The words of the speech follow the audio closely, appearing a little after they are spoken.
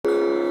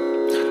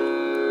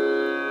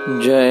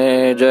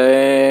जय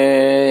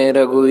जय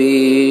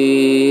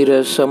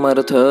रघुवीर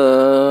समर्थ.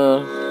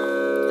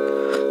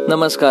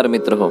 नमस्कार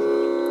मित्रहो,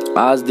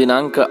 आज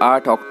दिनांक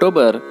 8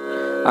 ऑक्टोबर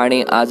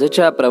आणि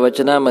आजच्या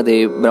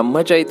प्रवचनामध्ये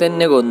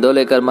ब्रह्मचैतन्य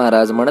गोंदवलेकर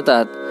महाराज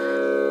म्हणतात,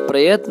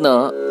 प्रयत्न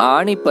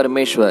आणि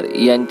परमेश्वर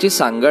यांची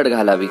सांगड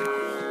घालावी.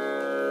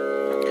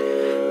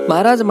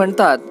 महाराज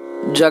म्हणतात,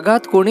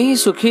 जगात कोणीही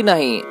सुखी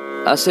नाही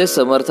असे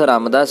समर्थ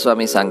रामदास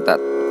स्वामी सांगतात.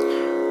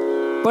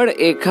 पण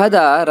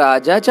एखादा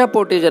राजाच्या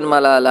पोटी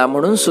जन्माला आला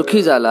म्हणून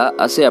सुखी झाला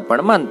असे आपण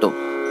मानतो.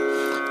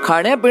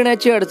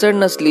 खाण्यापिण्याची अडचण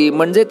नसली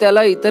म्हणजे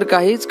त्याला इतर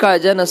काहीच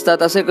काळज्या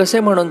नसतात असे कसे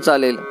म्हणून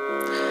चालेल?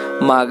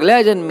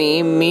 मागल्या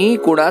जन्मी मी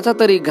कुणाचा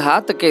तरी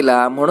घात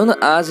केला म्हणून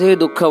आज हे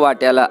दुःख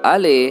वाट्याला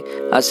आले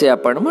असे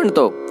आपण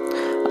म्हणतो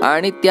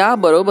आणि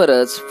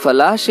त्याबरोबरच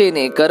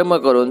फलाशेने कर्म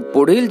करून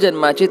पुढील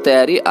जन्माची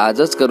तयारी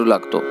आजच करू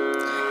लागतो.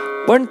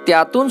 पण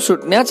त्यातून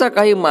सुटण्याचा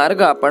काही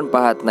मार्ग आपण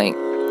पाहत नाही.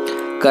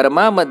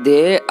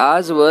 कर्मामध्ये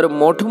आजवर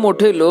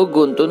मोठमोठे लोक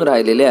गुंतून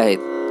राहिलेले आहेत.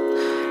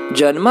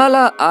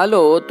 जन्माला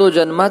आलो तो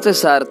जन्माचे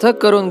सार्थक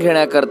करून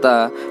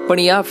घेण्याकरता, पण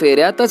या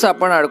फेऱ्यातच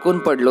आपण अडकून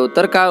पडलो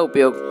तर काय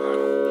उपयोग?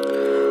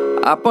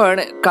 आपण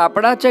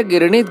कापडाच्या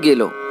गिरणीत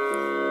गेलो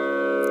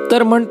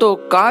तर म्हणतो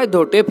काय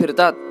धोटे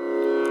फिरतात,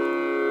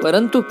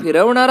 परंतु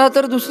फिरवणारा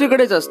तर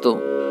दुसरीकडेच असतो.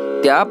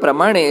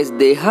 त्याप्रमाणेच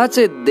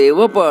देहाचे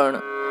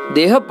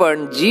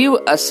देहपण जीव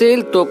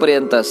असेल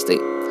तोपर्यंत असते.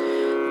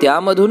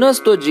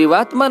 त्यामधूनच तो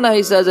जीवात्मा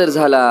नाहीसा जर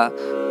झाला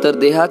तर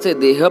देहाचे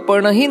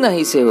देहपणही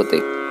नाहीसे होते.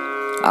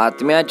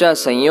 आत्म्याच्या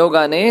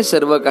संयोगाने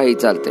सर्व काही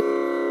चालते.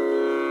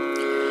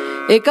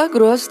 एका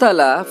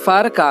गृहस्थाला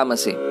फार काम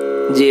असे,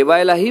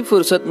 जेवायलाही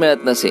फुरसत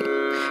मिळत नसे.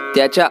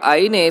 त्याच्या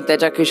आईने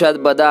त्याच्या खिशात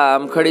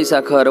बदाम,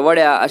 खडीसाखर,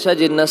 वड्या अशा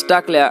जिन्नस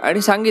टाकल्या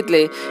आणि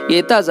सांगितले,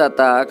 येता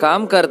जाता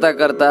काम करता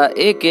करता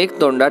एक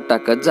एक तोंडात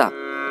टाकत जा.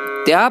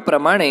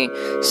 त्याप्रमाणे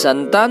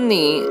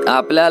संतांनी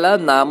आपल्याला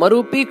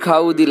नामरूपी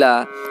खाऊ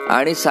दिला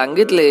आणि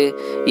सांगितले,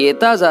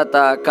 येता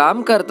जाता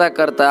काम करता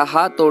करता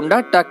हा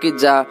तोंडात टाकीत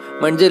जा,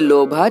 म्हणजे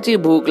लोभाची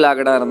भूक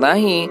लागणार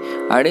नाही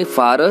आणि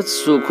फारच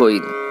सुख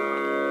होईल.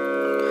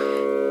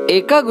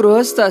 एका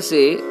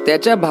गृहस्थाचे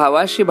त्याच्या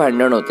भावाशी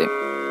भांडण होते.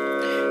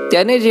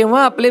 त्याने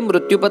जेव्हा आपले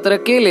मृत्यूपत्र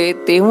केले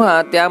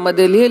तेव्हा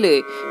त्यामध्ये लिहिले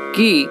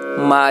की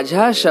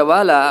माझ्या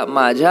शवाला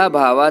माझ्या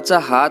भावाचा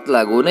हात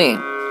लागू नये.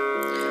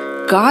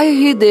 काय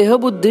ही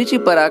देहबुद्धीची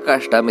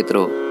पराकाष्ठा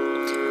मित्रो.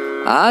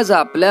 आज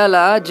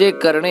आपल्याला जे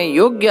करणे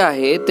योग्य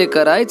आहे ते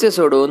करायचे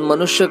सोडून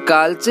मनुष्य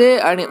कालचे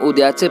आणि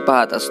उद्याचे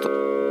पाहत असतो.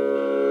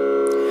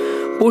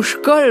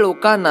 पुष्कळ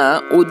लोकांना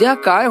उद्या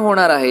काय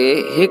होणार आहे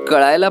हे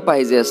कळायला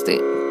पाहिजे असते,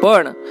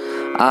 पण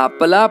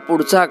आपला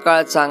पुढचा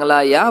काळ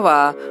चांगला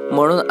यावा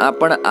म्हणून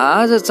आपण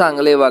आज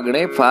चांगले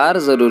वागणे फार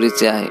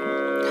जरुरीचे आहे.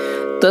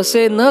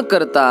 तसे न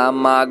करता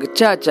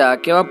मागच्याचा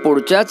किंवा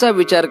पुढच्याचा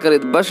विचार करीत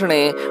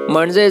बसणे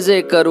म्हणजे जे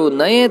करू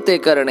नये ते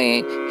करणे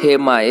हे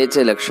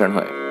मायेचे लक्षण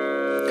होय.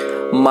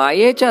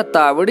 मायेच्या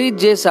तावडीत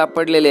जे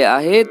सापडलेले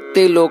आहेत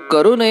ते लोक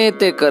करू नये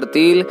ते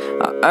करतील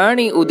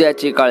आणि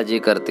उद्याची काळजी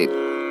करतील.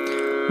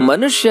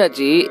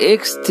 मनुष्याची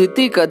एक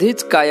स्थिती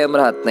कधीच कायम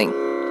राहत नाही.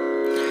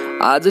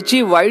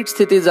 आजची वाईट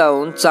स्थिती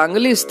जाऊन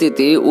चांगली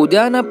स्थिती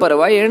उद्या ना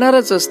परवा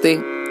येणारच असते.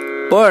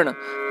 पण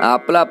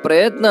आपला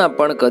प्रयत्न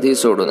आपण कधी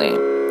सोडू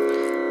नये.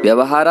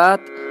 व्यवहारात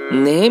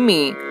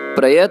नेहमी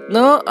प्रयत्न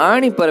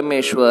आणि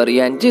परमेश्वर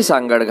यांची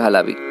सांगड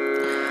घालावी.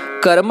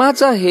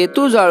 कर्माचा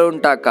हेतू जाळून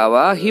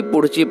टाकावा ही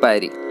पुढची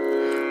पायरी.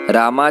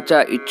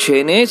 रामाच्या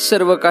इच्छेनेच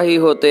सर्व काही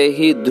होते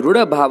ही दृढ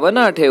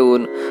भावना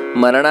ठेवून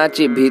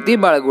मरणाची भीती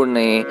बाळगू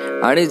नये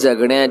आणि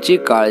जगण्याची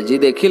काळजी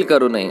देखील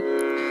करू नये.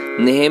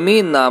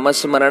 नेहमी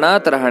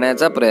नामस्मरणात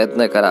राहण्याचा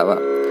प्रयत्न करावा.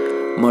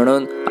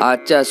 म्हणून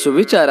आजच्या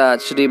सुविचारात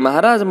श्री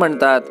महाराज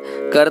म्हणतात,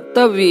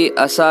 कर्तव्य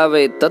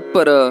असावे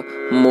तत्पर,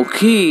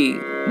 मुखी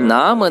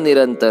नाम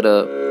निरंतर.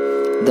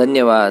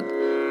 धन्यवाद.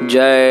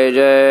 जय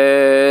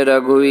जय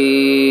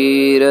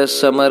रघुवीर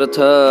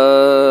समर्थ.